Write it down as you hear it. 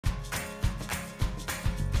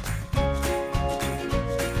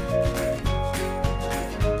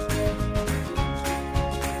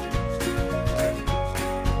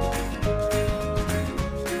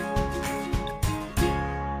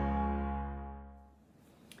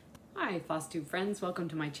Hi Flosstube friends, welcome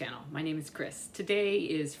to my channel. My name is Chris. Today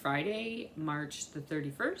is Friday, March the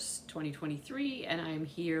 31st, 2023, and I'm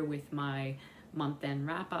here with my month-end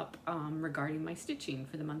wrap-up regarding my stitching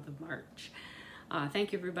for the month of March.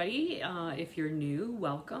 Thank you everybody. If you're new,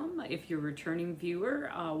 welcome. If you're a returning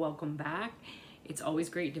viewer, welcome back. It's always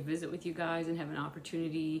great to visit with you guys and have an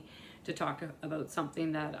opportunity to talk about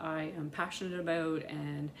something that I am passionate about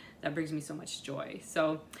and that brings me so much joy.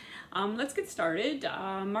 So let's get started.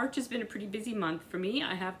 March has been a pretty busy month for me.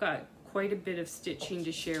 I have got quite a bit of stitching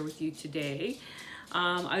to share with you today.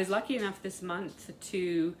 I was lucky enough this month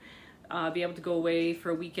to be able to go away for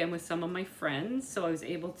a weekend with some of my friends. So I was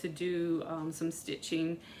able to do some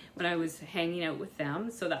stitching when I was hanging out with them.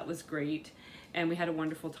 So that was great. And we had a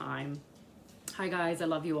wonderful time. Hi guys, I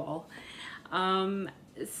love you all.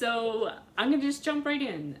 So I'm gonna just jump right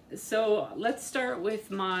in. So let's start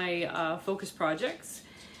with my focus projects.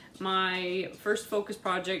 My first focus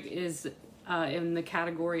project is in the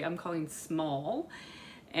category I'm calling small.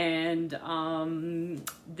 And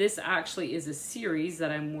this actually is a series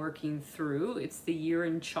that I'm working through. It's the Year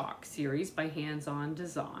in Chalk series by Hands On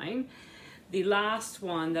Design. The last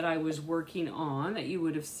one that I was working on that you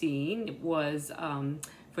would have seen was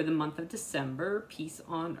for the month of December, Peace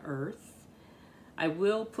on Earth. I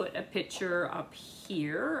will put a picture up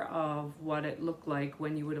here of what it looked like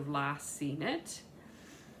when you would have last seen it.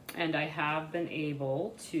 And I have been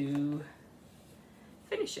able to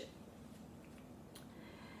finish it.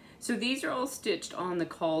 So these are all stitched on the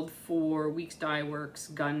called for Weeks Dye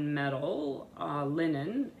Works gunmetal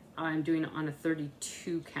linen. I'm doing it on a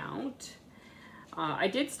 32 count. I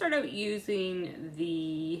did start out using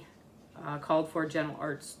the called for Gentle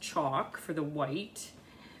Arts chalk for the white,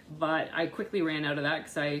 but I quickly ran out of that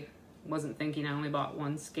because I wasn't thinking. I only bought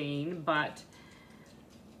one skein, but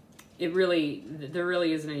there really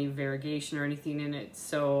isn't any variegation or anything in it,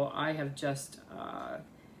 so I have just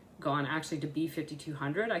gone actually to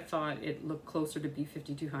B5200. I thought it looked closer to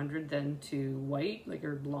B5200 than to white, like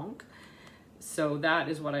or blanc. So that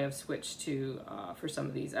is what I have switched to for some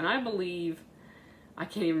of these. And I believe, I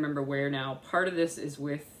can't even remember where now, part of this is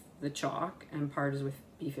with the chalk and part is with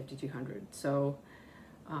B5200. So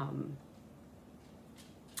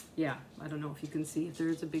yeah, I don't know if you can see if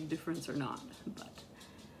there's a big difference or not, but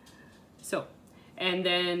so. And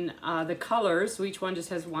then the colors, so each one just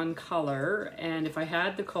has one color. And if I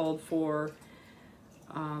had the called for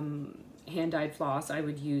hand-dyed floss, I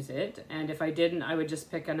would use it. And if I didn't, I would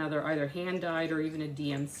just pick another either hand-dyed or even a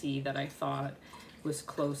DMC that I thought was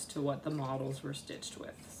close to what the models were stitched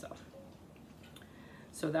with.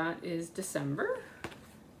 So that is December.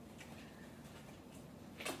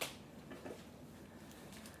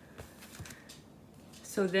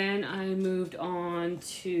 So then I moved on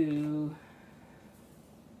to,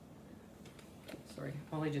 sorry,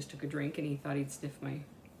 Ollie just took a drink and he thought he'd sniff my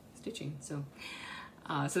stitching. So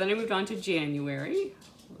then I moved on to January,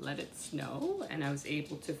 Let It Snow, and I was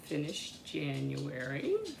able to finish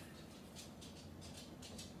January.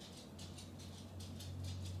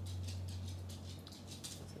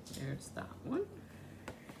 So there's that one.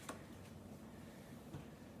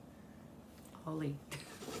 Ollie.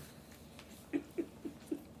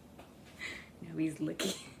 Now he's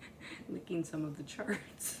licking some of the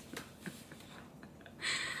charts.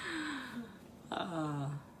 I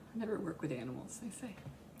never work with animals, they say.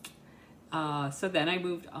 So then I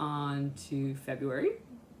moved on to February.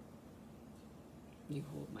 You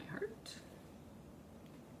Hold My Heart.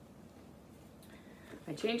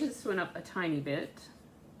 I changed this one up a tiny bit.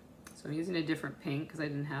 So I'm using a different pink because I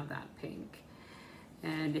didn't have that pink.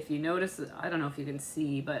 And if you notice, I don't know if you can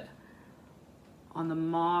see, but on the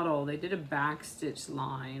model, they did a backstitch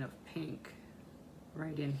line of pink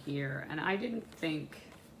right in here. And I didn't think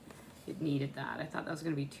it needed that. I thought that was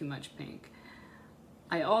going to be too much pink.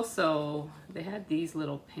 I also, they had these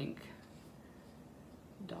little pink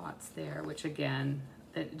dots there, which again,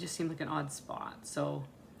 it just seemed like an odd spot. So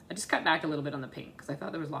I just cut back a little bit on the pink because I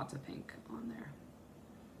thought there was lots of pink on there.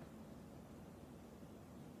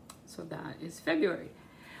 So that is February.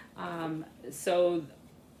 So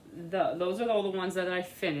those are all the ones that I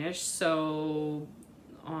finished. So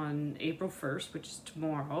on April 1st, which is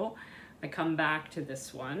tomorrow, I come back to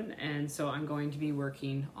this one, and so I'm going to be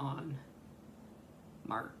working on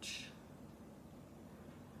March.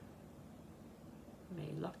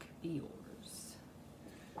 May luck be yours.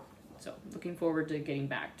 So looking forward to getting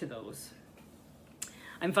back to those.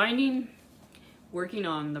 I'm finding working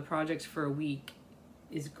on the projects for a week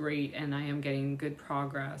is great, and I am getting good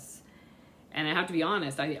progress. And I have to be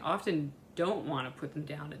honest, I often don't want to put them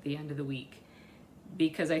down at the end of the week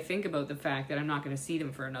because I think about the fact that I'm not going to see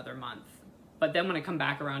them for another month. But then when I come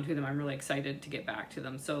back around to them, I'm really excited to get back to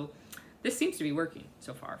them. So this seems to be working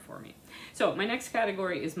so far for me. So my next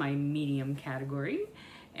category is my medium category.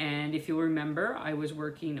 And if you'll remember, I was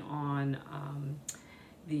working on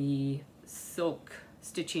the silk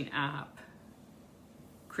stitching app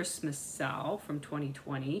Christmas Sal from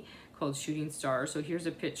 2020 called Shooting Star. So here's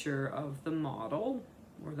a picture of the model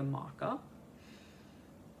or the mock-up.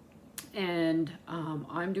 And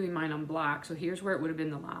I'm doing mine on black. So here's where it would have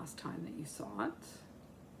been the last time that you saw it.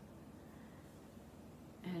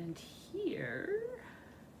 And here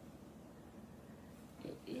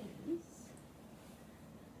it is.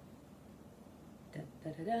 Da,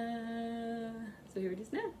 da, da, da. So here it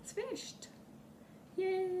is now. It's finished.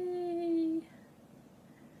 Yay!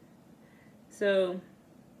 So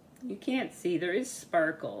you can't see, there is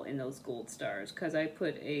sparkle in those gold stars because I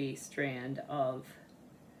put a strand of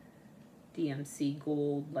DMC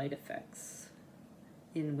gold light effects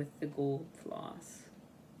in with the gold floss.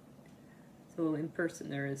 So in person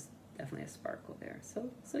there is definitely a sparkle there. So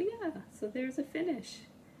yeah, so there's a finish.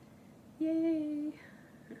 Yay!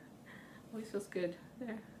 Always feels good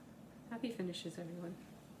there. Happy finishes, everyone.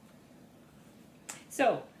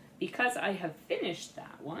 So because I have finished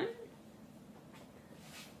that one,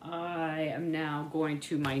 I am now going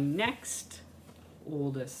to my next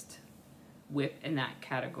oldest whip in that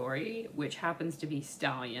category, which happens to be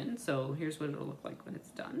Stallion. So here's what it'll look like when it's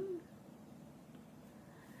done.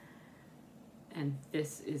 And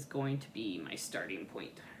this is going to be my starting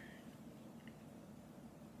point.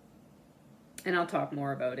 And I'll talk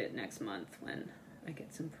more about it next month when I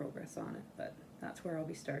get some progress on it, but that's where I'll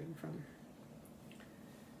be starting from.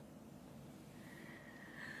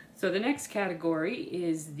 So the next category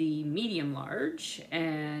is the medium large,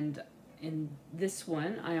 and in this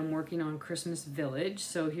one I am working on Christmas Village.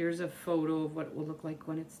 So here's a photo of what it will look like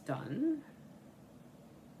when it's done.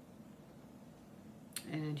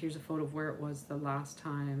 And here's a photo of where it was the last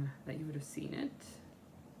time that you would have seen it.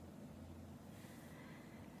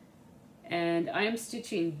 And I am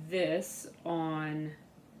stitching this on,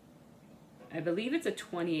 I believe it's a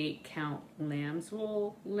 28 count lamb's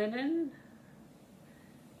wool linen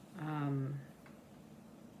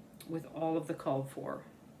with all of the called for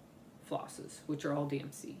flosses, which are all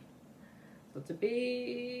DMC. So it's a big,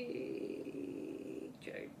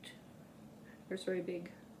 giant, or sorry,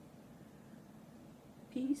 big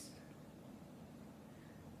piece.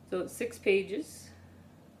 So it's 6 pages.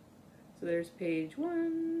 So there's page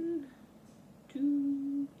 1,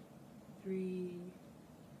 2, 3,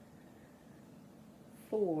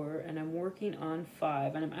 4, and I'm working on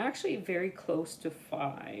 5, and I'm actually very close to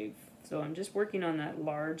 5. So I'm just working on that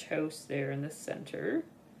large house there in the center.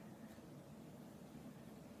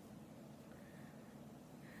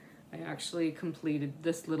 I actually completed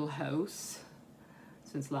this little house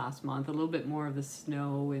since last month, a little bit more of the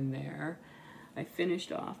snow in there. I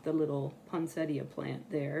finished off the little poinsettia plant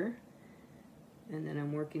there, and then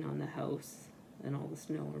I'm working on the house and all the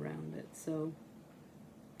snow around it. So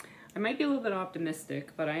I might be a little bit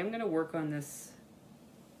optimistic, but I am going to work on this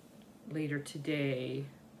later today.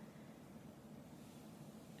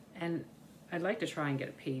 And I'd like to try and get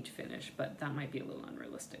a page finish, but that might be a little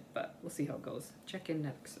unrealistic, but we'll see how it goes. Check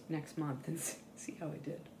in next month and see how I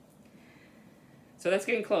did. So that's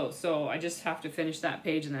getting close. So I just have to finish that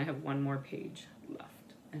page, and then I have one more page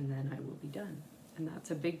left, and then I will be done. And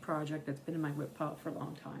that's a big project that's been in my whip pile for a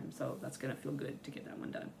long time, so that's gonna feel good to get that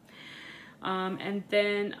one done. And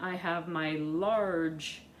then I have my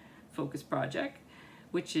large focus project,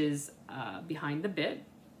 which is behind the bit.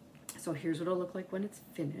 So here's what it'll look like when it's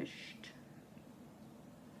finished.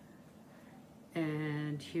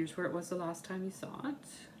 And here's where it was the last time you saw it.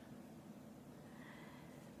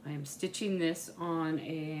 I am stitching this on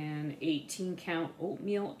an 18 count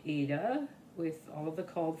oatmeal Aida with all of the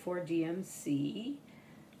called for DMC.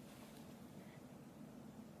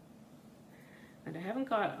 And I haven't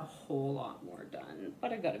got a whole lot more done,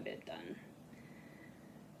 but I got a bit done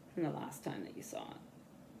from the last time that you saw it.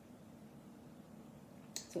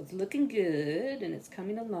 So it's looking good and it's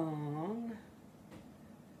coming along.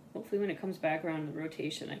 Hopefully when it comes back around the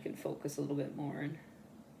rotation, I can focus a little bit more and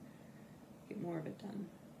get more of it done.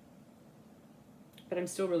 But I'm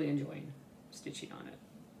still really enjoying stitching on it.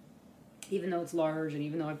 Even though it's large and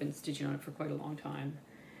even though I've been stitching on it for quite a long time,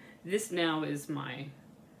 this now is my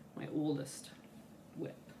oldest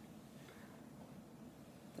whip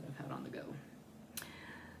that I've had on the go.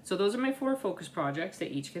 So those are my 4 focus projects. They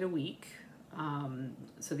each get a week.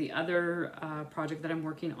 So the other project that I'm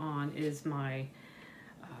working on is my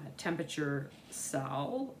temperature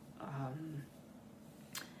Sal.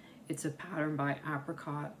 It's a pattern by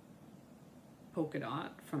Apricot polka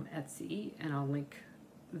dot from Etsy, and I'll link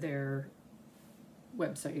their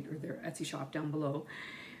website or their Etsy shop down below.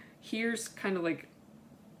 Here's kind of like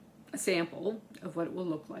a sample of what it will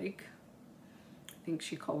look like. I think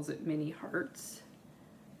she calls it mini hearts.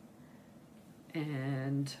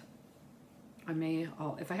 And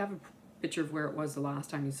if I have a picture of where it was the last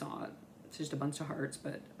time you saw it, it's just a bunch of hearts,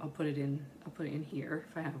 but I'll put it in here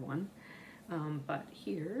if I have one. But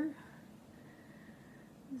here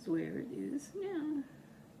is where it is now.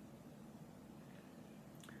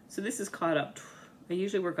 So this is caught up. I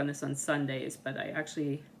usually work on this on Sundays, but I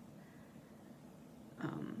actually,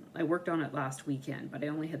 I worked on it last weekend, but I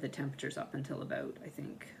only had the temperatures up until about, I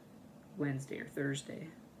think, Wednesday or Thursday.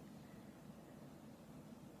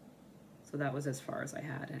 So that was as far as I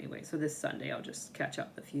had anyway. So this Sunday I'll just catch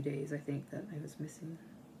up the few days I think that I was missing.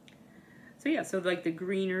 So yeah, so like the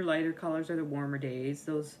greener, lighter colors are the warmer days.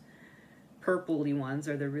 Those purpley ones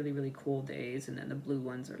are the really, really cool days. And then the blue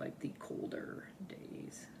ones are like the colder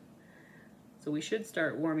days. So we should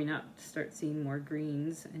start warming up to start seeing more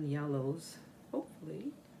greens and yellows,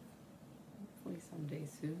 hopefully someday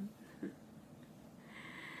soon.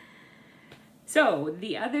 So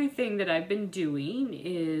the other thing that I've been doing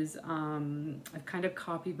is I've kind of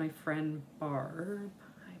copied my friend Barb.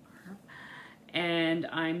 Hi Barb. And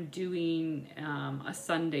I'm doing a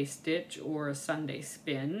Sunday stitch or a Sunday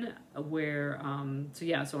spin where,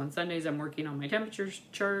 so on Sundays I'm working on my temperature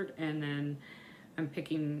chart, and then I'm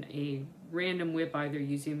picking a random whip, either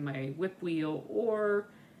using my whip wheel or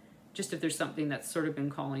just if there's something that's sort of been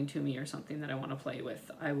calling to me or something that I want to play with,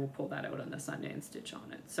 I will pull that out on the Sunday and stitch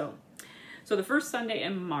on it. So the first Sunday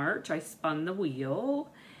in March, I spun the wheel,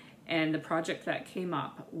 and the project that came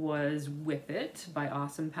up was Whip It by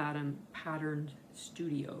Awesome Pattern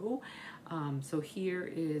Studio. So here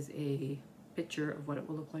is a picture of what it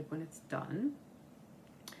will look like when it's done.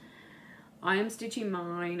 I am stitching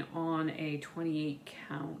mine on a 28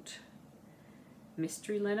 count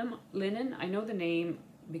mystery linen. I know the name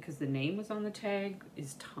because the name was on the tag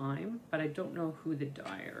is Time, but I don't know who the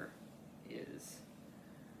dyer is.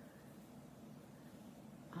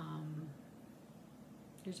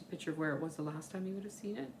 Here's a picture of where it was the last time you would have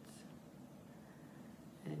seen it.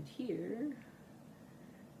 And here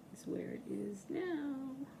is where it is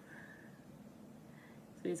now.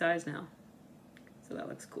 So these eyes now. So that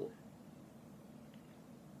looks cool.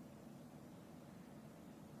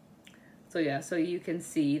 So yeah, so you can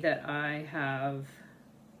see that I have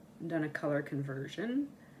done a color conversion.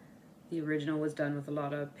 The original was done with a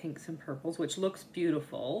lot of pinks and purples, which looks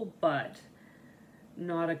beautiful, but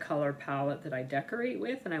not a color palette that I decorate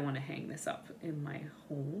with, and I want to hang this up in my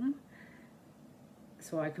home.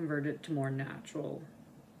 So I converted it to more natural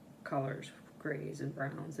colors, grays and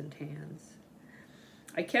browns and tans.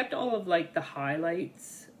 I kept all of like the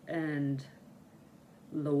highlights and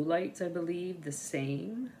lowlights, I believe, the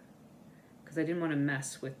same, because I didn't want to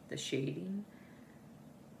mess with the shading.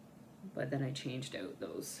 But then I changed out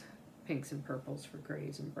those pinks and purples for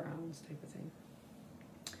grays and browns type of thing.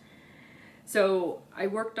 So I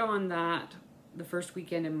worked on that the first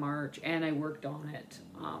weekend in March, and I worked on it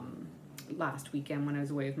last weekend when I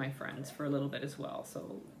was away with my friends for a little bit as well.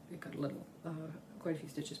 So I got quite a few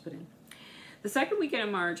stitches put in. The second weekend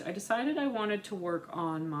in March, I decided I wanted to work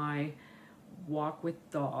on my Walk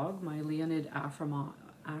with Dog, my Leonid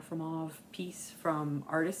Afromov piece from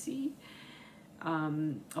Artisy.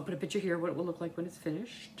 I'll put a picture here of what it will look like when it's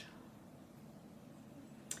finished.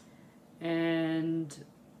 And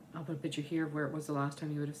I'll put a picture here of where it was the last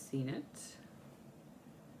time you would have seen it.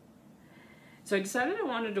 So I decided I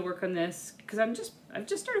wanted to work on this because I've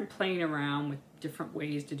just started playing around with different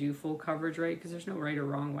ways to do full coverage, right? Because there's no right or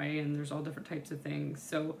wrong way, and there's all different types of things.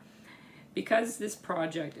 So because this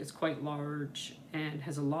project is quite large and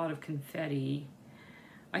has a lot of confetti,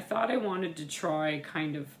 I thought I wanted to try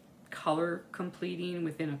kind of color completing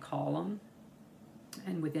within a column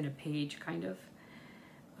and within a page, kind of.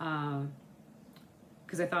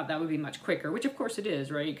 Because I thought that would be much quicker, which of course it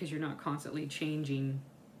is, right? Because you're not constantly changing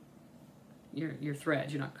your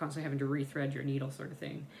threads. You're not constantly having to rethread your needle, sort of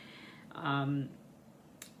thing. And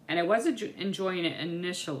I was enjoying it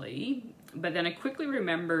initially, but then I quickly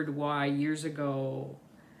remembered why years ago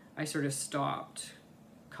I sort of stopped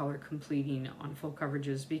color completing on full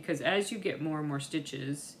coverages, because as you get more and more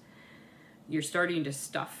stitches, you're starting to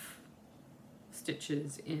stuff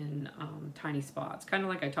stitches in tiny spots, kind of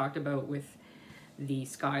like I talked about with the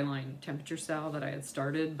Skyline temperature cell that I had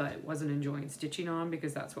started but wasn't enjoying stitching on,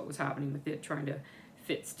 because that's what was happening with it, trying to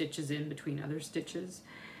fit stitches in between other stitches.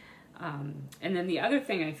 And then the other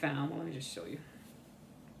thing I found, well, let me just show you.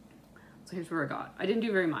 So here's where I got. I didn't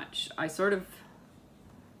do very much. I sort of,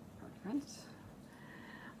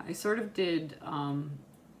 I sort of did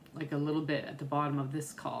like a little bit at the bottom of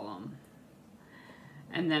this column,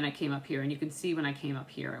 and then I came up here, and you can see when I came up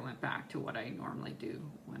here I went back to what I normally do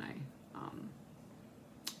when I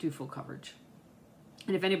do full coverage.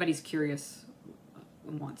 And if anybody's curious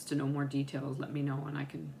and wants to know more details, let me know and I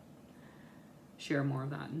can share more of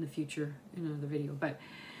that in the future in another video. But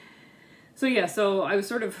so yeah, so I was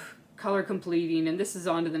sort of color completing, and this is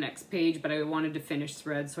on to the next page, but I wanted to finish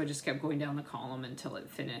thread, so I just kept going down the column until it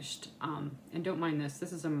finished. And don't mind this,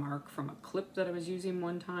 this is a mark from a clip that I was using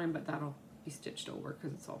one time, but that'll be stitched over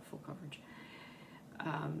because it's all full coverage.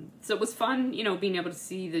 So it was fun, you know, being able to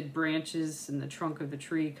see the branches and the trunk of the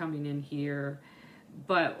tree coming in here.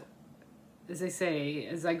 But as I say,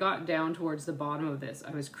 as I got down towards the bottom of this,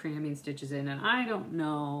 I was cramming stitches in, and I don't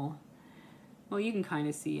know, well, you can kind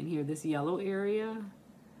of see in here this yellow area,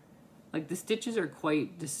 like the stitches are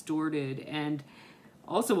quite distorted. And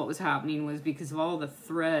also what was happening was because of all the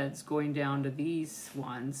threads going down to these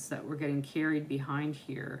ones that were getting carried behind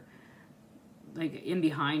here, like in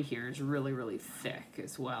behind here is really, really thick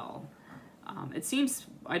as well. It seems,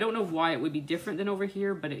 I don't know why it would be different than over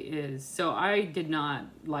here, but it is. So I did not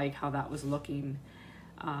like how that was looking.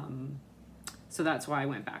 So that's why I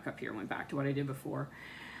went back up here, went back to what I did before.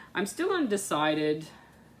 I'm still undecided.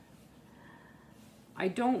 I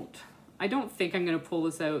don't think I'm going to pull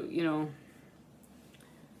this out, you know.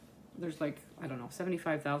 There's like, I don't know,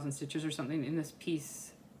 75,000 stitches or something in this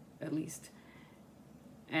piece, at least.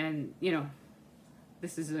 And, you know,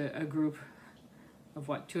 this is a group of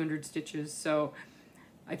what, 200 stitches. So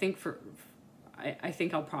I think I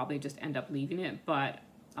think I'll probably just end up leaving it, but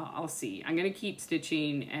I'll see. I'm going to keep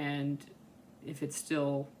stitching, and if it's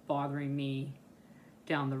still bothering me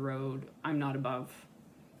down the road, I'm not above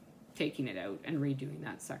taking it out and redoing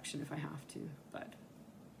that section if I have to. But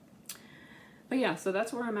yeah, so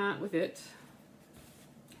that's where I'm at with it.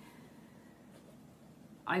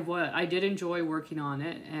 I did enjoy working on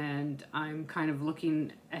it, and I'm kind of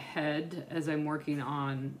looking ahead as I'm working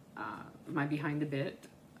on my behind the bit,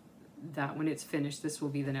 that when it's finished, this will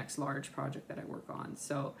be the next large project that I work on.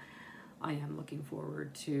 So I am looking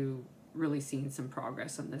forward to really seeing some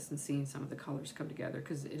progress on this and seeing some of the colors come together,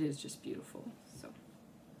 because it is just beautiful.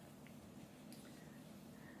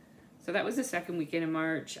 So that was the second weekend in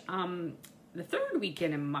March. The third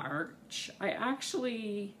weekend in March, I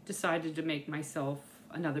actually decided to make myself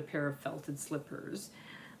another pair of felted slippers.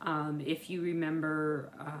 If you remember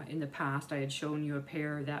in the past, I had shown you a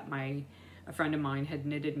pair that a friend of mine had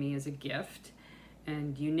knitted me as a gift,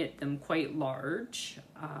 and you knit them quite large.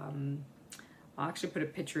 I'll actually put a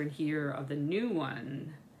picture in here of the new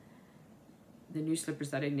one, the new slippers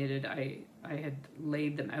that I knitted. I had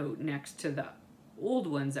laid them out next to the old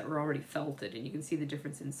ones that were already felted, and you can see the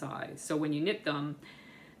difference in size. So when you knit them,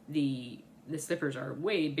 the slippers are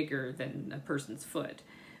way bigger than a person's foot,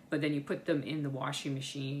 but then you put them in the washing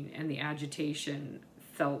machine, and the agitation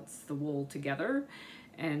felts the wool together,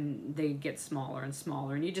 and they get smaller and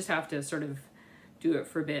smaller, and you just have to sort of do it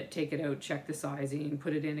for a bit, take it out, check the sizing,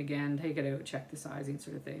 put it in again, take it out, check the sizing,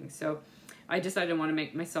 sort of thing. So I decided I want to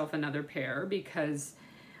make myself another pair, because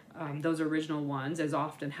those original ones, as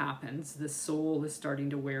often happens, the sole is starting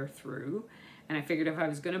to wear through, and I figured if I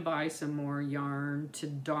was going to buy some more yarn to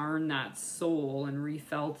darn that sole and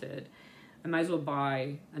refelt it, I might as well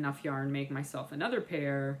buy enough yarn, make myself another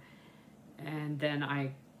pair, and then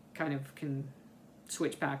I kind of can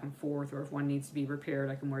switch back and forth, or if one needs to be repaired,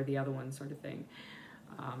 I can wear the other one, sort of thing.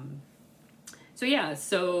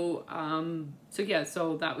 So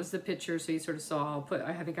that was the picture. So you sort of saw,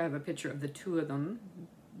 I think I have a picture of the two of them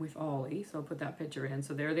with Ollie, so I'll put that picture in.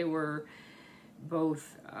 So there they were,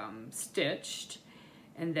 both stitched,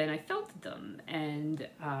 and then I felted them, and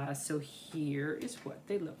so here is what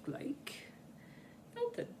they look like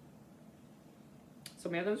felted. So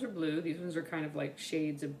my other ones are blue, these ones are kind of like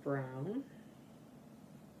shades of brown,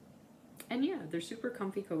 and yeah, they're super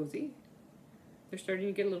comfy, cozy. They're starting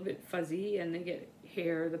to get a little bit fuzzy, and they get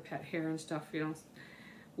hair, the pet hair and stuff, you know,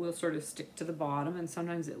 will sort of stick to the bottom, and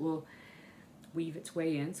sometimes it will weave its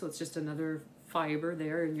way in, so it's just another fiber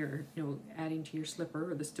there, and you're, you know, adding to your slipper,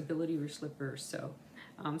 or the stability of your slipper. So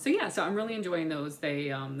yeah, so I'm really enjoying those.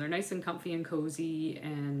 They're nice and comfy and cozy,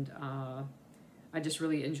 and I just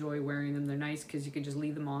really enjoy wearing them. They're nice because you can just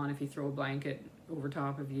leave them on if you throw a blanket over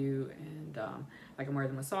top of you, and I can wear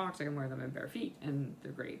them with socks, I can wear them in bare feet, and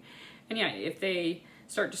they're great. And yeah, if they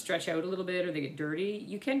start to stretch out a little bit or they get dirty,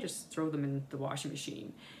 you can just throw them in the washing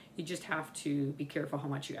machine. You just have to be careful how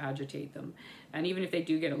much you agitate them. And even if they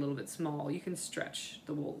do get a little bit small, you can stretch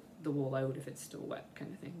the wool out if it's still wet,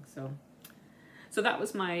 kind of thing. So that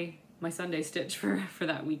was my Sunday stitch for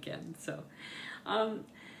that weekend. So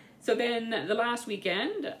So then the last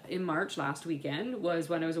weekend, in March, last weekend, was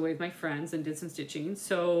when I was away with my friends and did some stitching.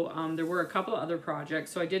 So there were a couple of other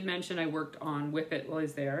projects. So I did mention I worked on Whip It while I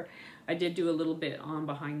was there. I did do a little bit on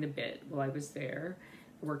Behind the Bit while I was there.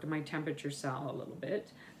 I worked on my temperature cell a little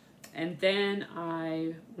bit. And then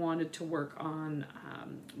I wanted to work on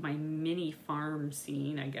my mini farm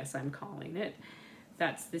scene, I guess I'm calling it.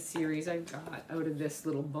 That's the series I got out of this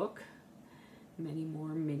little book. Many More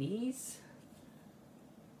Minis.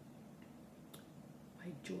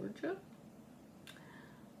 By Georgia.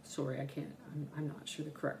 Sorry, I'm not sure the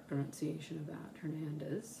correct pronunciation of that.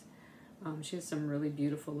 Hernandez. She has some really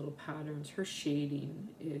beautiful little patterns. Her shading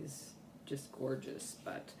is just gorgeous.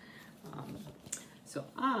 But so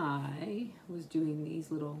I was doing these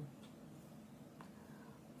little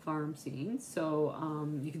farm scenes. So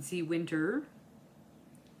you can see winter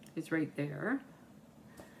is right there.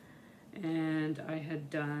 And I had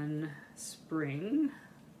done spring.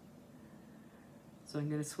 So I'm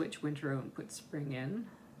going to switch winter out and put spring in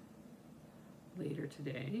later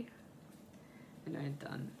today. And I had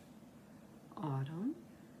done autumn.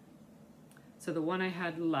 So the one I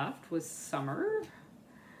had left was summer.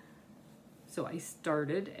 So I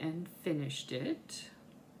started and finished it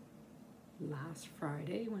last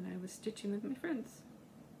Friday when I was stitching with my friends.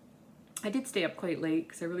 I did stay up quite late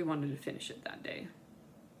because I really wanted to finish it that day.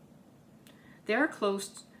 They are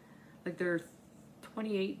close, like they're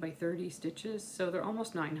 28 by 30 stitches, so they're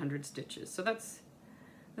almost 900 stitches. So that's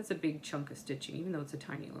a big chunk of stitching, even though it's a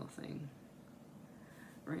tiny little thing.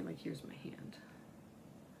 Right, like here's my hand.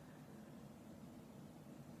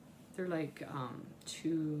 They're like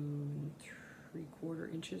 2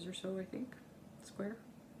 3/4 inches or so, I think, square,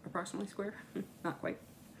 approximately square, not quite.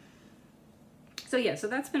 So yeah, so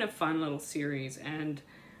that's been a fun little series, and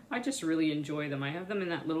I just really enjoy them. I have them in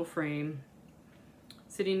that little frame,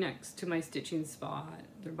 sitting next to my stitching spot.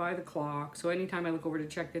 They're by the clock, so anytime I look over to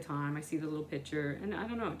check the time, I see the little picture, and I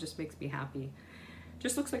don't know, it just makes me happy.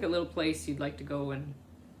 Just looks like a little place you'd like to go and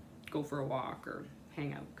go for a walk or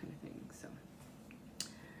hang out kind of thing.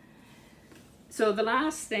 So the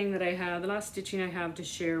last thing that I have, the last stitching I have to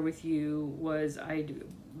share with you was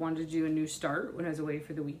wanted to do a new start when I was away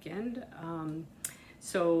for the weekend.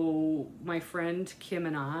 So my friend Kim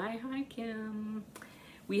and I, hi Kim,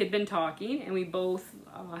 we had been talking, and we both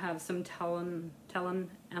have some Tellin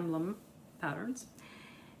emblem patterns,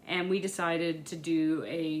 and we decided to do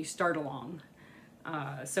a start along.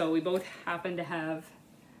 So we both happen to have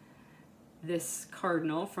this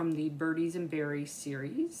cardinal from the Birdies and Berries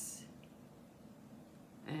series,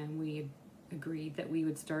 and we agreed that we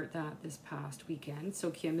would start that this past weekend.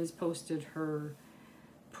 So Kim has posted her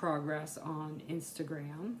progress on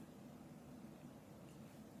Instagram.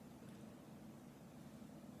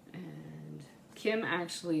 And Kim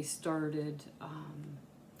actually started,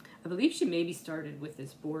 I believe she maybe started with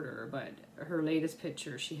this border, but her latest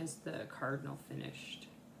picture, she has the cardinal finished.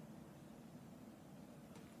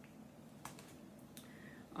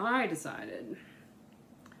 I decided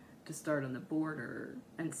to start on the border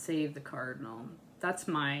and save the cardinal. That's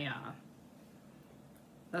my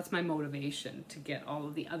motivation to get all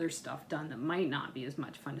of the other stuff done that might not be as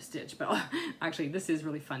much fun to stitch, but actually this is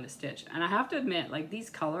really fun to stitch. And I have to admit, like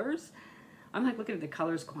these colors, I'm like looking at the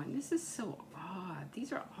colors going, this is so odd.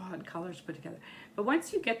 These are odd colors to put together. But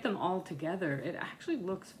once you get them all together, it actually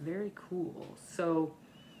looks very cool. So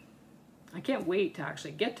I can't wait to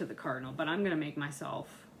actually get to the cardinal, but I'm gonna make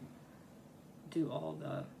myself do all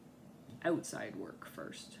the outside work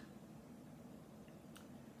first.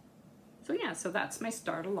 So yeah, so that's my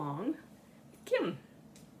start along, Kim.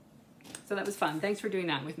 So that was fun. Thanks for doing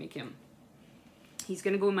that with me, Kim. He's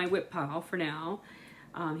gonna go in my whip pile for now.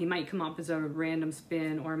 He might come up as a random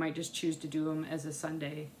spin, or I might just choose to do him as a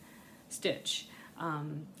Sunday stitch.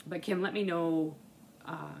 But Kim, let me know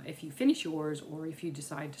if you finish yours or if you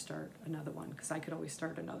decide to start another one, because I could always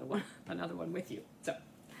start another one with you.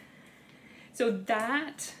 So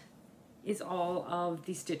that is all of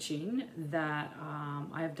the stitching that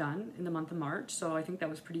I have done in the month of March. So I think that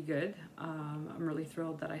was pretty good. I'm really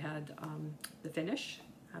thrilled that I had the finish.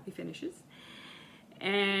 Happy finishes.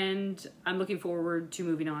 And I'm looking forward to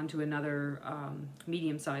moving on to another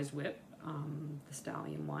medium-sized whip, the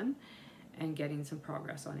Stallion one, and getting some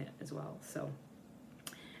progress on it as well. So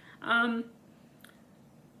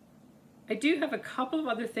I do have a couple of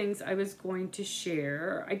other things I was going to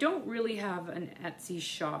share. I don't really have an Etsy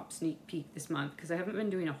shop sneak peek this month because I haven't been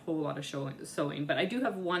doing a whole lot of sewing, but I do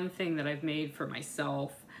have one thing that I've made for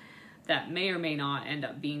myself that may or may not end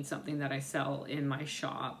up being something that I sell in my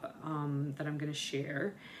shop that I'm going to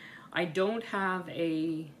share. I don't have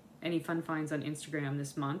any fun finds on Instagram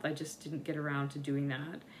this month. I just didn't get around to doing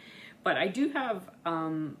that. But I do have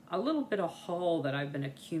a little bit of haul that I've been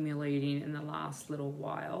accumulating in the last little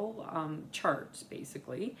while, charts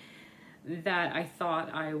basically, that I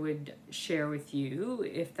thought I would share with you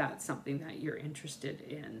if that's something that you're interested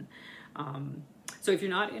in. So if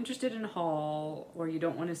you're not interested in haul, or you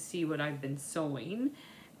don't want to see what I've been sewing,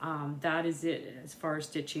 that is it as far as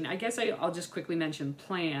stitching. I guess I'll just quickly mention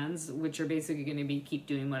plans, which are basically going to be keep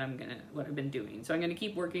doing what I've been doing. So I'm going to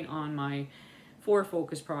keep working on my 4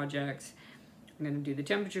 focus projects. I'm going to do the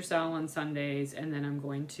temperature cell on Sundays, and then I'm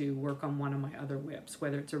going to work on one of my other whips,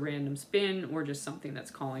 whether it's a random spin or just something that's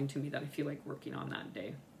calling to me that I feel like working on that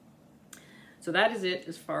day. So that is it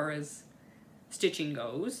as far as stitching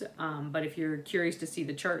goes. But if you're curious to see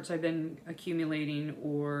the charts I've been accumulating,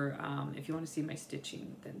 or if you want to see my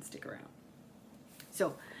stitching, then stick around.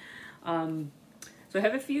 So I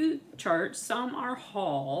have a few charts. Some are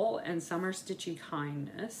haul and some are Stitchy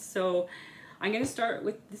Kindness. So I'm going to start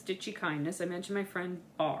with the Stitchy Kindness. I mentioned my friend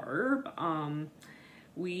Barb.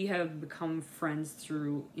 We have become friends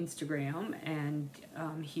through Instagram and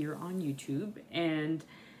here on YouTube, and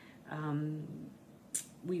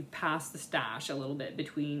we've passed the stash a little bit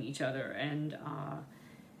between each other, and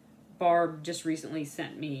Barb just recently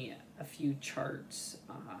sent me a few charts.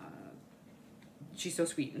 She's so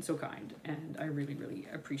sweet and so kind, and I really, really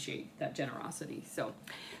appreciate that generosity. So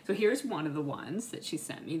here's one of the ones that she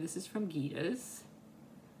sent me. This is from Gita's.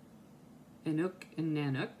 Inuk and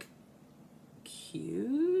Nanuk.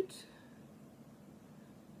 Cute.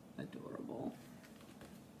 Adorable.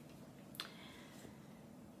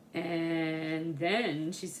 And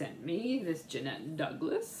then she sent me this Jeanette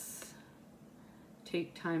Douglas.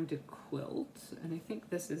 Take Time to Quilt. And I think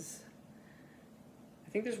there's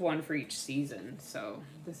one for each season. So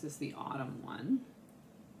this is the autumn one.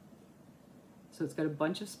 So it's got a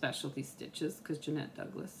bunch of specialty stitches, because Jeanette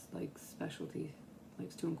Douglas likes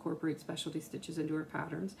to incorporate specialty stitches into her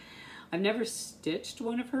patterns. I've never stitched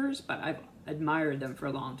one of hers, but I've admired them for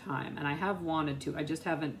a long time, and I have wanted to. I just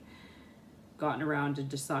haven't gotten around to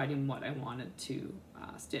deciding what I wanted to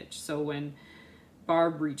stitch. So when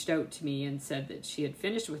Barb reached out to me and said that she had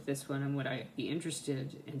finished with this one and would I be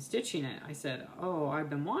interested in stitching it, I said, oh, I've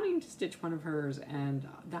been wanting to stitch one of hers, and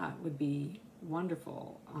that would be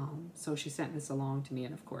wonderful. So she sent this along to me,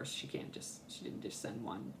 and of course she didn't just send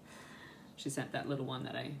one. She sent that little one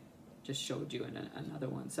that I just showed you, and another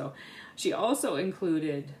one. So she also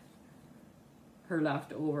included her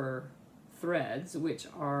leftover threads, which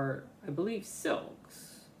are, I believe,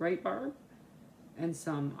 silks, right, Barb? And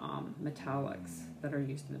some metallics that are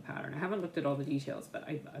used in the pattern. I haven't looked at all the details, but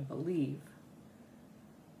I believe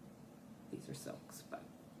these are silks. But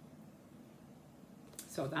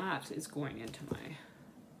so that is going into my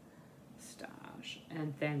stash.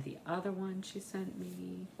 And then the other one she sent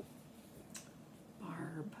me,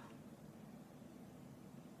 Barb.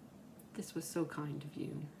 This was so kind of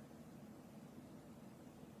you.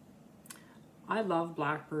 I love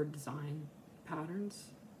Blackbird design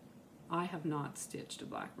patterns. I have not stitched a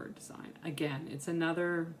Blackbird design. Again, it's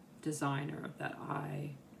another designer that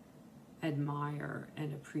I admire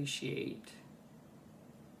and appreciate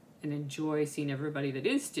and enjoy seeing everybody that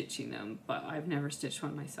is stitching them, but I've never stitched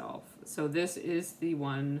one myself. So this is the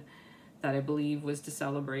one that I believe was to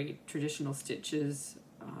celebrate Traditional Stitches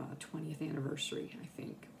 20th anniversary, I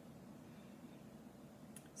think.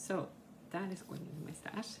 So that is going into my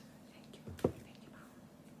stash. Thank you.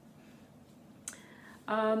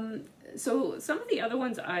 So some of the other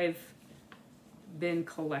ones I've been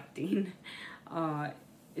collecting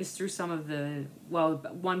is through some of the, well,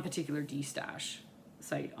 one particular D-Stash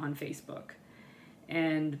site on Facebook.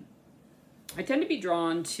 And I tend to be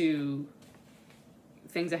drawn to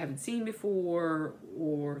things I haven't seen before,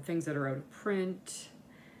 or things that are out of print,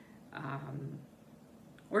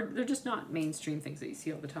 or they're just not mainstream things that you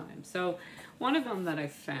see all the time. So one of them that I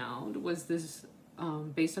found was this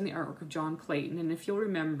based on the artwork of John Clayton. And if you'll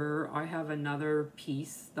remember, I have another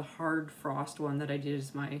piece, the hard frost one that I did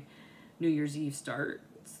as my New Year's Eve start.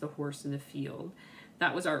 It's the horse in the field.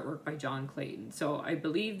 That was artwork by John Clayton. So I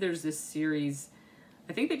believe there's this series,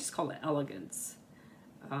 I think they just call it Elegance,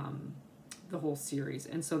 the whole series.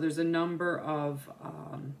 And so there's a number of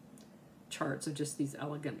charts of just these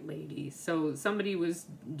elegant ladies. So somebody was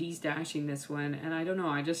de-stashing this one, and I don't know,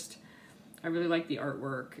 I really like the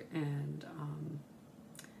artwork and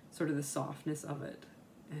sort of the softness of it,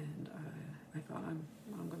 and I thought I'm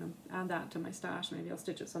gonna add that to my stash. Maybe I'll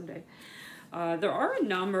stitch it someday. There are a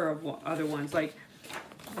number of other ones, like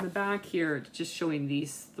on the back here, it's just showing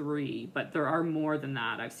these 3, but there are more than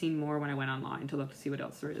that. I've seen more when I went online to look to see what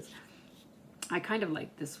else there is. I kind of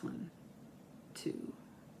like this one too.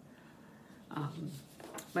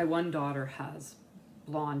 My one daughter has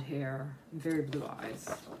blonde hair, very blue eyes,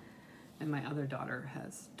 and my other daughter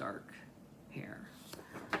has dark hair.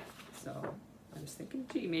 So I was thinking,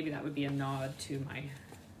 gee, maybe that would be a nod to my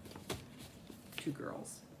two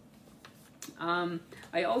girls.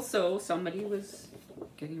 I also, somebody was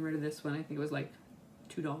getting rid of this one. I think it was like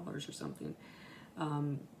 $2 or something.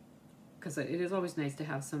 Because it is always nice to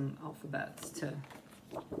have some alphabets to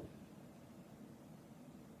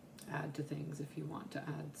add to things if you want to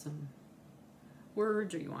add some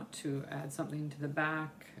words, or you want to add something to the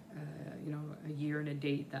back, you know, a year and a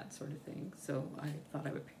date, that sort of thing. So I thought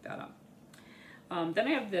I would pick that up. Then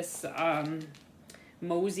I have this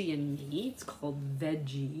Mosey and Me. It's called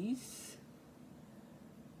Veggies.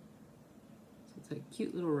 So it's a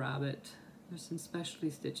cute little rabbit. There's some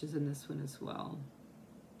specialty stitches in this one as well.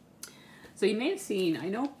 So you may have seen, I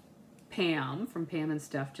know Pam from Pam and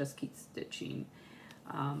Steph Just Keep Stitching.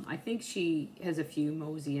 I think she has a few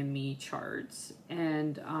Mosey and Me charts,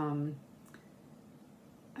 and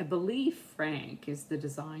I believe Frank is the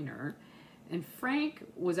designer, and Frank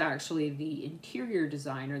was actually the interior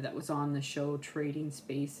designer that was on the show Trading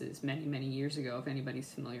Spaces many years ago, if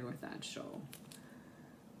anybody's familiar with that show.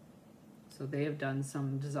 So they have done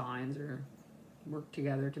some designs or worked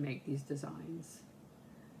together to make these designs.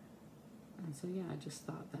 And so yeah, I just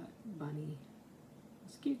thought that bunny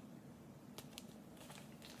was cute.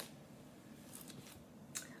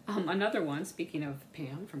 Another one, speaking of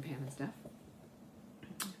Pam from Pam and Steph.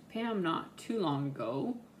 Pam, not too long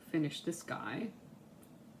ago, finished this guy,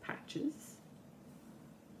 patches,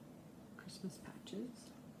 Christmas patches.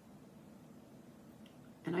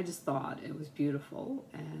 And I just thought it was beautiful,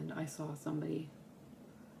 and I saw somebody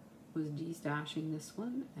was de-stashing this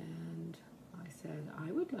one, and I said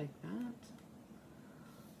I would like that.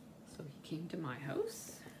 So he came to my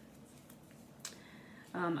house.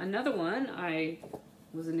 Another one I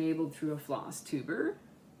was enabled through a Flosstuber.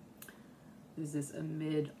 Is this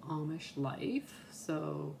Amid Amish Life?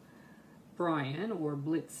 So Brian, or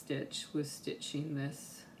Blitz Stitch, was stitching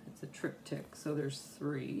this. It's a triptych, so there's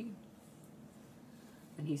 3.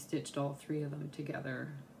 And he stitched all 3 of them together.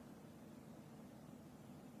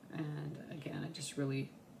 And again, I just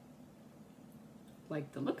really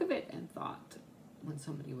liked the look of it and thought when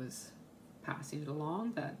somebody was passing it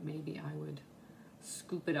along that maybe I would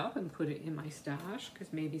scoop it up and put it in my stash,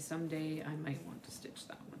 because maybe someday I might want to stitch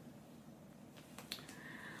that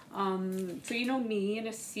one. So you know me in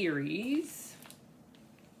a series.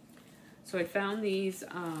 So I found these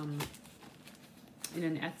in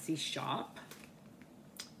an Etsy shop.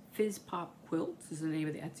 Fizz Pop Quilts is the name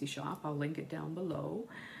of the Etsy shop. I'll link it down below.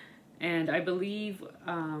 And I believe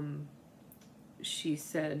she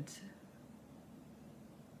said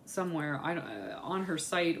somewhere on her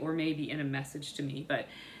site, or maybe in a message to me, but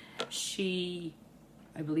she,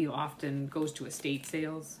 I believe, often goes to estate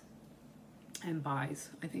sales and buys,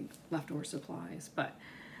 I think, leftover supplies. But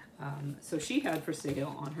so she had for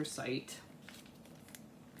sale on her site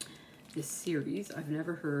this series. I've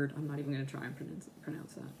never heard, I'm not even going to try and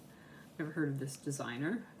pronounce that. Never heard of this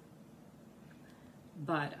designer,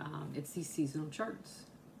 but it's these seasonal charts.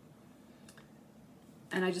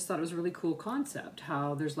 And I just thought it was a really cool concept,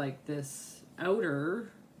 how there's like this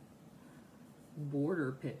outer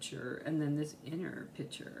border picture and then this inner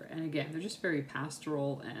picture. And again, they're just very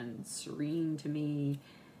pastoral and serene to me,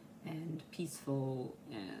 and peaceful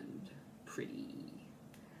and pretty.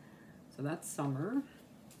 So that's summer.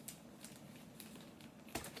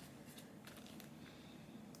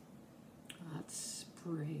 That's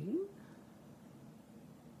spring.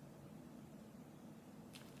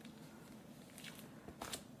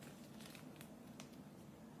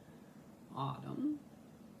 Autumn.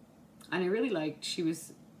 And I really liked, she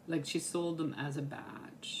was like, she sold them as a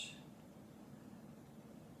batch,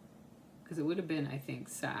 because it would have been, I think,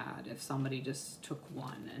 sad if somebody just took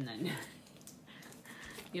one and then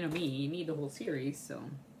you know me, you need the whole series. So,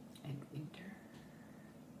 and winter,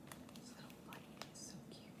 this little bunny is so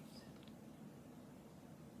cute.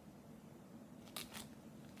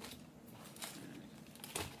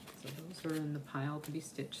 So those are in the pile to be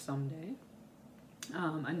stitched someday.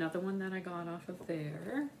 Another one that I got off of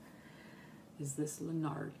there is this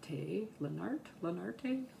Lenarte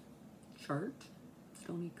chart,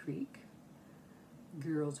 Stony Creek,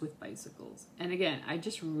 Girls with Bicycles. And again, I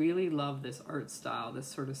just really love this art style, this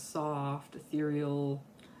sort of soft, ethereal,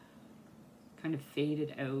 kind of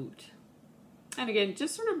faded out. And again,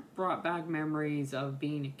 just sort of brought back memories of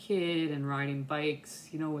being a kid and riding bikes,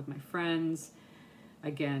 you know, with my friends.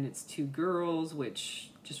 Again, it's 2 girls, which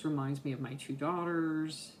just reminds me of my 2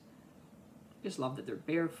 daughters. Just love that they're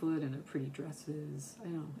barefoot and they're pretty dresses. I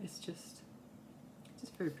know, it's just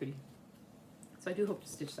very pretty. So I do hope to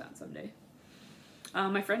stitch that someday.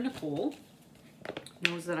 My friend Nicole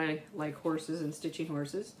knows that I like horses and stitching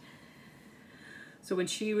horses. So when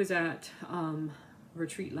she was at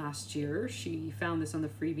retreat last year, she found this on the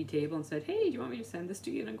freebie table and said, hey, do you want me to send this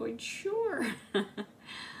to you? And I'm going, sure.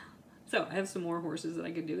 So I have some more horses that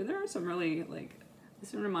I could do. And there are some really, like,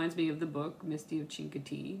 this one reminds me of the book, Misty of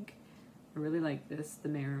Chincoteague. I really like this, The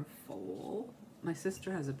Mare of Foal. My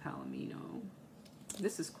sister has a Palomino.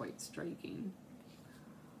 This is quite striking.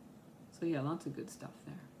 So yeah, lots of good stuff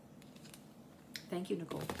there. Thank you,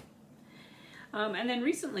 Nicole. And then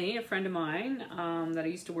recently, a friend of mine that I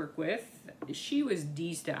used to work with, she was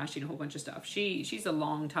de-stashing a whole bunch of stuff. She's a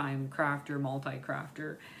long-time crafter,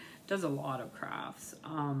 multi-crafter, does a lot of crafts.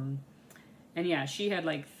 And yeah, she had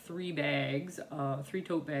like 3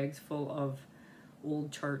 tote bags full of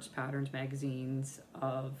old charts, patterns, magazines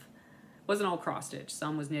of, wasn't all cross stitch.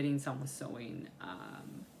 Some was knitting, some was sewing.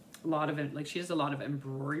 A lot of it, like she does a lot of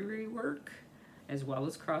embroidery work as well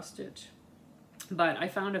as cross stitch. But I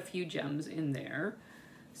found a few gems in there.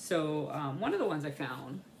 So one of the ones I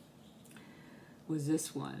found was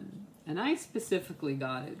this one. And I specifically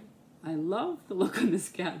got it. I love the look on this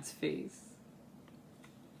cat's face.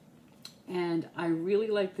 And I really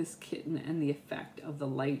like this kitten and the effect of the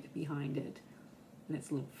light behind it and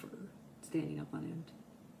its little fur standing up on end.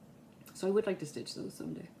 So I would like to stitch those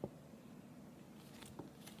someday.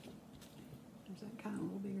 There's that cat a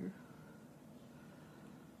little bigger.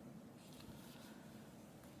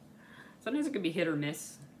 Sometimes it can be hit or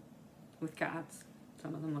miss with cats.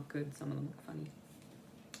 Some of them look good, some of them look funny.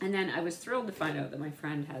 And then I was thrilled to find out that my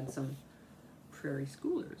friend had some prairie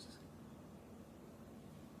schoolers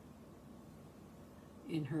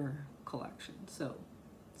in her collection. So,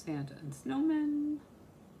 Santa and Snowman.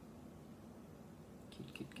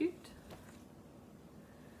 Cute, cute, cute.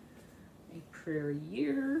 A prairie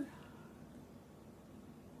year.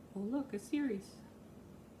 Oh look, a series.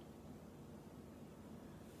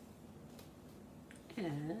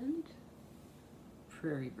 And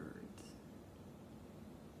prairie birds.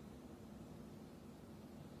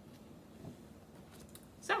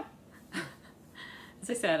 So, as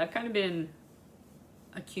I said, I've kind of been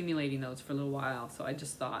accumulating those for a little while, so I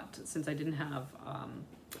just thought, since I didn't have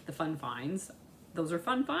the fun finds, those are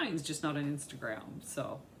fun finds, just not on Instagram.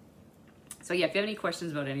 So yeah, if you have any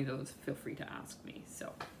questions about any of those, feel free to ask me.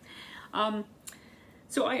 So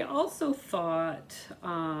I also thought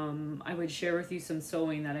I would share with you some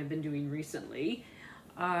sewing that I've been doing recently.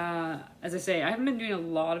 As I say, I haven't been doing a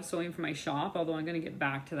lot of sewing for my shop, although I'm going to get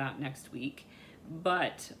back to that next week.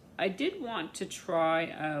 But I did want to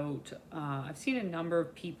try out, I've seen a number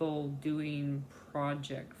of people doing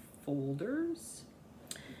project folders,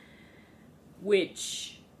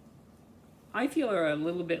 which I feel are a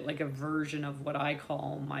little bit like a version of what I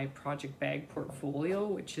call my project bag portfolio,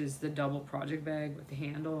 which is the double project bag with the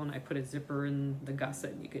handle, and I put a zipper in the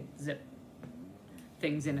gusset and you could zip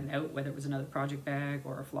things in and out, whether it was another project bag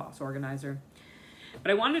or a floss organizer. But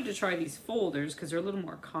I wanted to try these folders because they're a little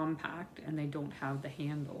more compact and they don't have the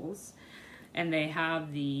handles, and they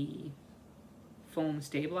have the foam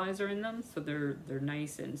stabilizer in them, so they're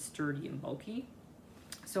nice and sturdy and bulky.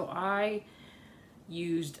 So I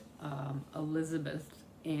used Elizabeth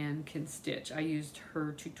Ann Can Stitch. I used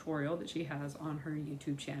her tutorial that she has on her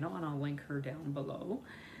YouTube channel, and I'll link her down below,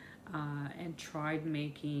 and tried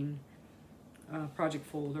making a project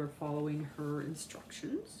folder following her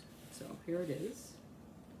instructions. So here it is.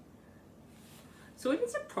 So it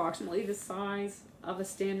is approximately the size of a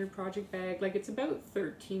standard project bag. Like, it's about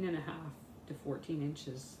 13.5 to 14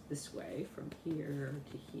 inches this way from here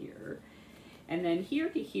to here. And then here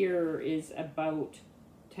to here is about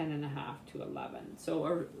 10.5 to 11.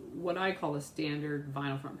 So what I call a standard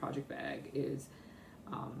vinyl front project bag is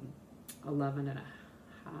 11 and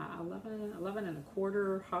a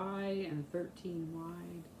quarter high and 13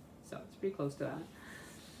 wide. So it's pretty close to that.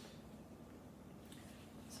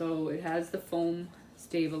 So it has the foam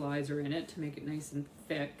stabilizer in it to make it nice and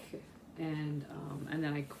thick, and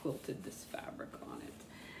then I quilted this fabric on it.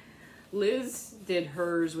 Liz did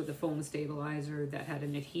hers with a foam stabilizer that had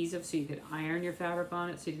an adhesive, so you could iron your fabric on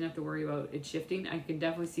it, so you didn't have to worry about it shifting. I can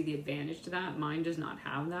definitely see the advantage to that. Mine does not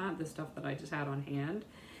have that. The stuff that I just had on hand,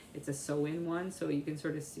 it's a sew-in one, so you can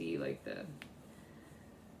sort of see like the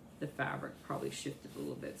fabric probably shifted a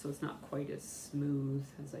little bit, so it's not quite as smooth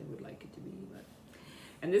as I would like it to be.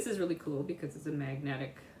 And this is really cool because it's a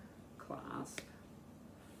magnetic clasp,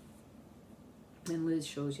 and Liz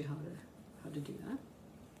shows you how to do that.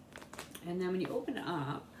 And then when you open it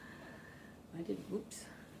up, oops.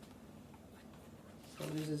 So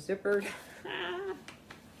there's a zipper.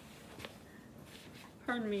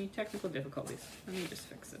 pardon me, technical difficulties. Let me just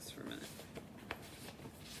fix this for a minute.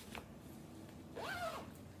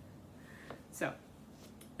 So,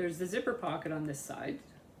 there's the zipper pocket on this side,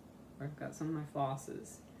 where I've got some of my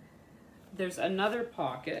flosses. There's another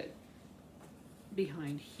pocket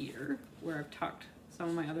behind here, where I've tucked some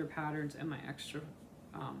of my other patterns and my extra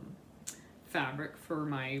fabric for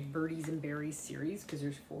my Birdies and Berries series, because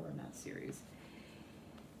there's 4 in that series.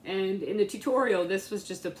 And in the tutorial, this was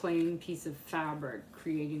just a plain piece of fabric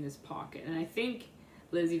creating this pocket. And I think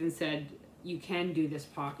Liz even said you can do this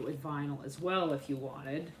pocket with vinyl as well if you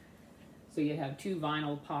wanted. So you have 2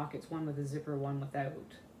 vinyl pockets, one with a zipper, one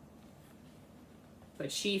without.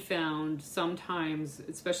 But she found sometimes,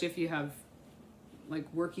 especially if you have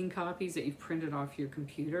like working copies that you've printed off your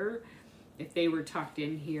computer, if they were tucked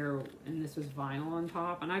in here and this was vinyl on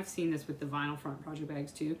top, and I've seen this with the vinyl front project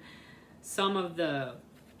bags too, some of the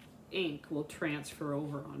ink will transfer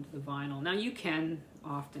over onto the vinyl. Now you can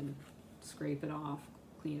often scrape it off,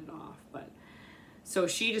 clean it off, but so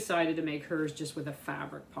she decided to make hers just with a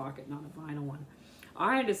fabric pocket, not a vinyl one.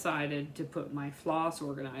 I decided to put my floss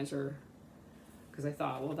organizer, because I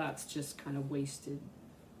thought, well, that's just kind of wasted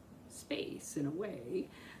space in a way.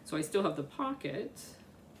 So I still have the pocket,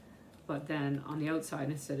 but then on the outside,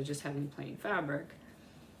 instead of just having plain fabric,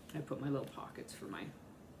 I put my little pockets for my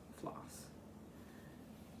floss.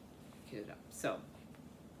 Get it up. So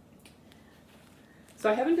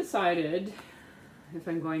I haven't decided if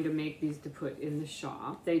I'm going to make these to put in the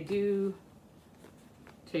shop. They do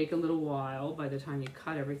take a little while by the time you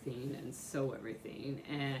cut everything and sew everything,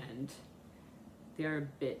 and they're a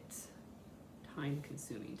bit time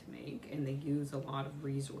consuming to make, and they use a lot of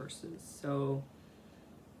resources. So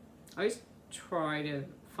I always try to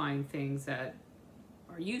find things that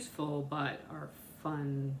are useful but are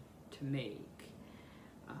fun to make.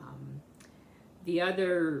 The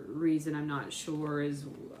other reason I'm not sure is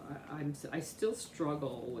I still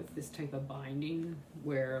struggle with this type of binding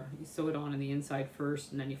where you sew it on the inside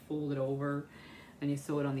first and then you fold it over and you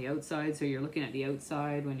sew it on the outside, so you're looking at the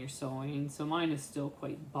outside when you're sewing. So mine is still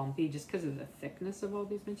quite bumpy just because of the thickness of all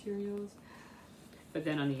these materials. But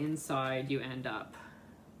then on the inside you end up,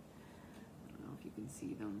 I don't know if you can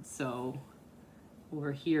see them, so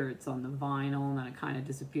over here it's on the vinyl and then it kind of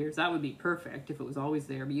disappears. That would be perfect if it was always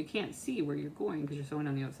there, but you can't see where you're going because you're sewing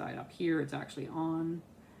on the outside. Up here it's actually on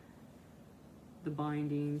the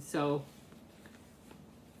binding. So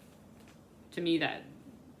to me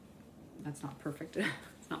that's not perfect.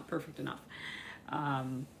 It's not perfect enough.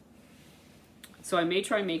 So I may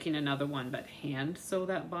try making another one but hand sew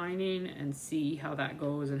that binding and see how that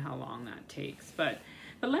goes and how long that takes. But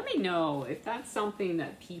let me know if that's something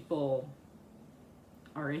that people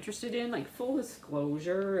are interested in. Like, full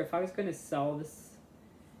disclosure, if I was going to sell this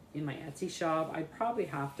in my Etsy shop, I'd probably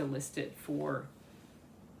have to list it for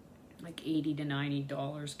like $80 to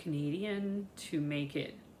 $90 Canadian to make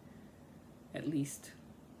it at least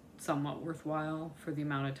somewhat worthwhile for the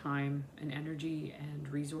amount of time and energy and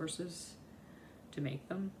resources to make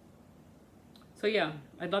them. So yeah,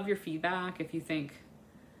 I'd love your feedback if you think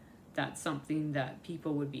that's something that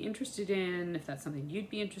people would be interested in, if that's something you'd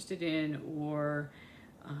be interested in, or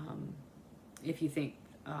if you think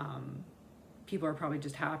people are probably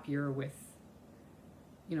just happier with,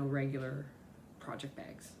 you know, regular project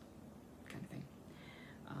bags kind of thing.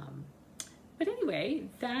 But anyway,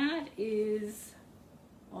 that is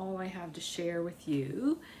all I have to share with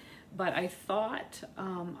you. But I thought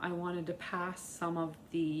I wanted to pass some of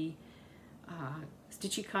the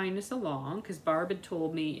stitchy kindness along, because Barb had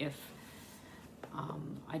told me if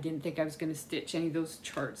I didn't think I was going to stitch any of those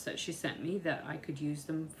charts that she sent me, that I could use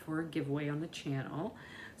them for a giveaway on the channel.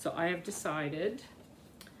 So I have decided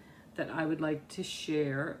that I would like to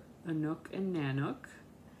share a Nook and Nanook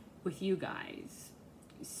with you guys.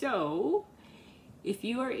 So if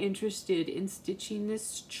you are interested in stitching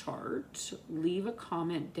this chart, leave a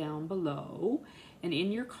comment down below, and in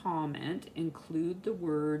your comment include the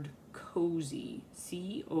word cozy,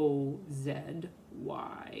 C-O-Z-Y,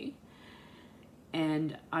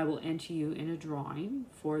 and I will enter you in a drawing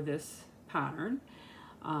for this pattern.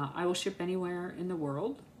 I will ship anywhere in the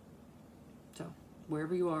world, so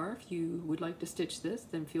wherever you are, if you would like to stitch this,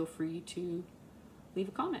 then feel free to leave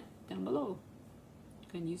a comment down below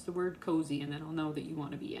and use the word cozy, and then I'll know that you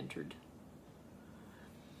want to be entered.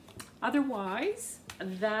 Otherwise,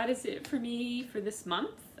 that is it for me for this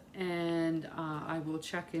month, and I will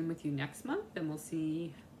check in with you next month and we'll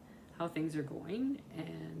see how things are going.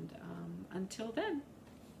 And until then,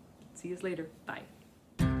 see you later. Bye.